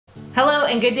Hello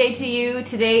and good day to you.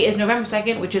 Today is November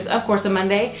 2nd, which is of course a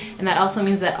Monday, and that also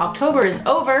means that October is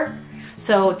over.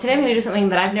 So today I'm going to do something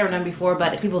that I've never done before,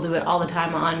 but people do it all the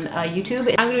time on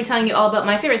YouTube. I'm going to be telling you all about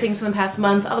my favorite things from the past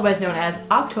month, otherwise known as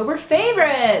October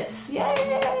favorites.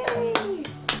 Yay!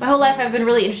 My whole life I've been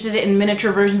really interested in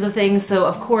miniature versions of things, so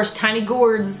of course tiny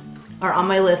gourds are on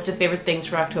my list of favorite things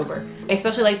for October. I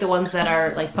especially like the ones that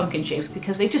are like pumpkin shaped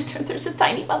because they're just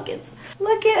tiny pumpkins.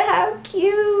 Look at how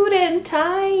cute and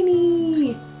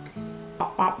tiny.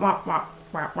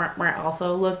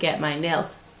 Also look at my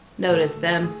nails. Notice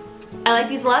them. I like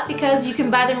these a lot because you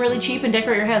can buy them really cheap and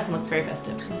decorate your house and it looks very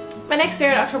festive. My next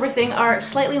favorite October thing are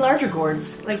slightly larger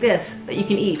gourds like this that you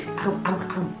can eat.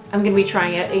 I'm gonna be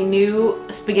trying out a new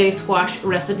spaghetti squash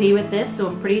recipe with this, so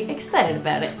I'm pretty excited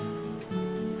about it.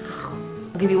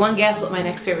 I'll give you one guess what my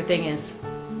next favorite thing is.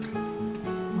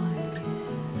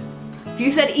 If you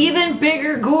said even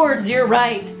bigger gourds, you're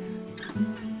right.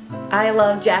 I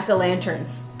love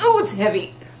jack-o'-lanterns. Oh, it's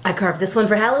heavy. I carved this one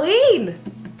for Halloween.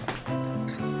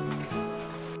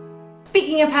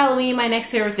 Speaking of Halloween, my next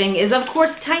favorite thing is of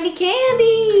course tiny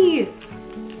candy.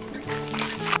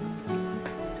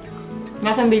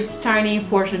 Nothing beats tiny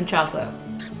portion chocolate.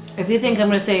 If you think I'm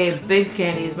gonna say big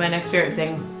candy is my next favorite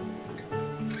thing,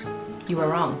 you are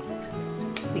wrong,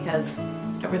 because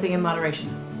everything in moderation.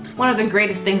 One of the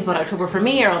greatest things about October for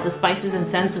me are all the spices and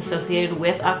scents associated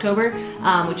with October,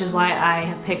 which is why I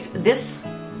have picked this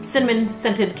cinnamon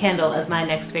scented candle as my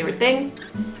next favorite thing.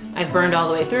 I've burned all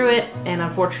the way through it, and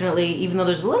unfortunately, even though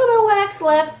there's a little bit of wax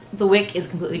left, the wick is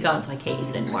completely gone, so I can't use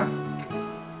it anymore.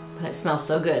 But it smells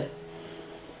so good.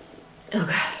 Oh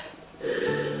god.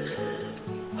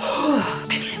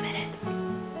 I need a minute.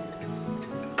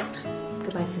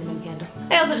 Goodbye, cinnamon candle.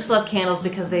 I also just love candles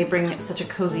because they bring such a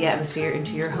cozy atmosphere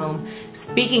into your home.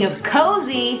 Speaking of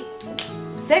cozy,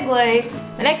 segue,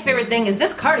 the next favorite thing is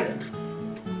this cardigan.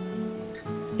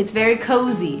 It's very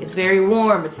cozy, it's very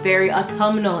warm, it's very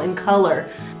autumnal in color.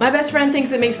 My best friend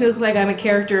thinks it makes me look like I'm a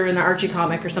character in an Archie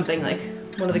comic or something, like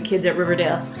one of the kids at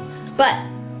Riverdale. But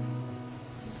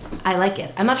I like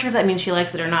it. I'm not sure if that means she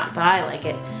likes it or not, but I like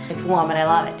it. It's warm and I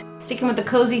love it. Sticking with the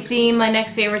cozy theme, my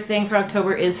next favorite thing for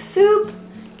October is soup.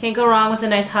 Can't go wrong with a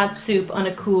nice hot soup on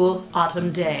a cool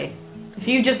autumn day. If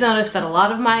you just noticed that a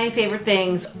lot of my favorite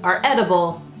things are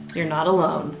edible, you're not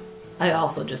alone. I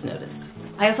also just noticed.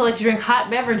 I also like to drink hot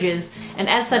beverages, and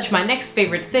as such my next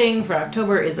favorite thing for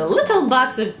October is a little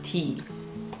box of tea.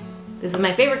 This is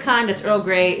my favorite kind, it's Earl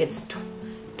Grey, it's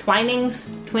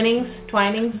Twinings?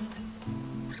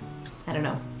 I don't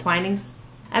know, Twinings?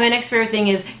 And my next favorite thing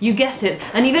is, you guessed it,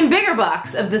 an even bigger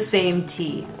box of the same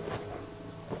tea.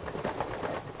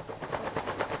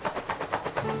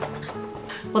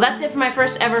 Well, that's it for my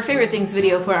first ever favorite things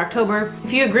video for October.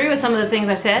 If you agree with some of the things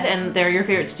I said and they're your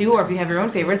favorites too, or if you have your own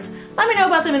favorites, let me know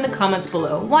about them in the comments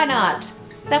below. Why not?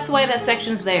 That's why that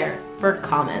section's there, for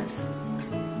comments.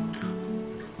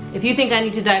 If you think I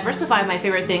need to diversify my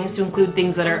favorite things to include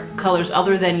things that are colors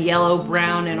other than yellow,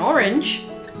 brown, and orange,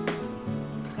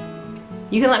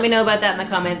 you can let me know about that in the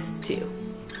comments too.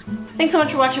 Thanks so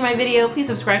much for watching my video. Please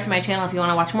subscribe to my channel if you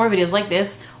want to watch more videos like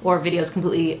this, or videos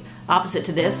completely opposite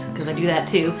to this, because I do that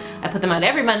too. I put them out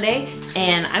every Monday,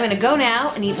 and I'm gonna go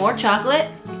now and eat more chocolate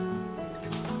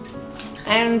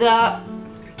and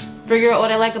figure out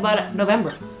what I like about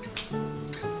November.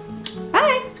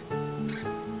 Bye!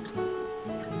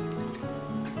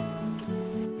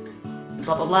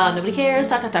 Blah blah blah, nobody cares,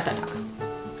 talk talk talk talk talk.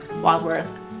 Wadsworth.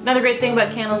 Another great thing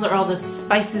about candles are all the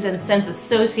spices and scents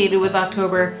associated with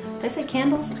October. Did I say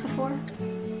candles before?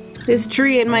 This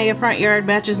tree in my front yard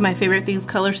matches my favorite things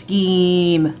color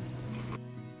scheme.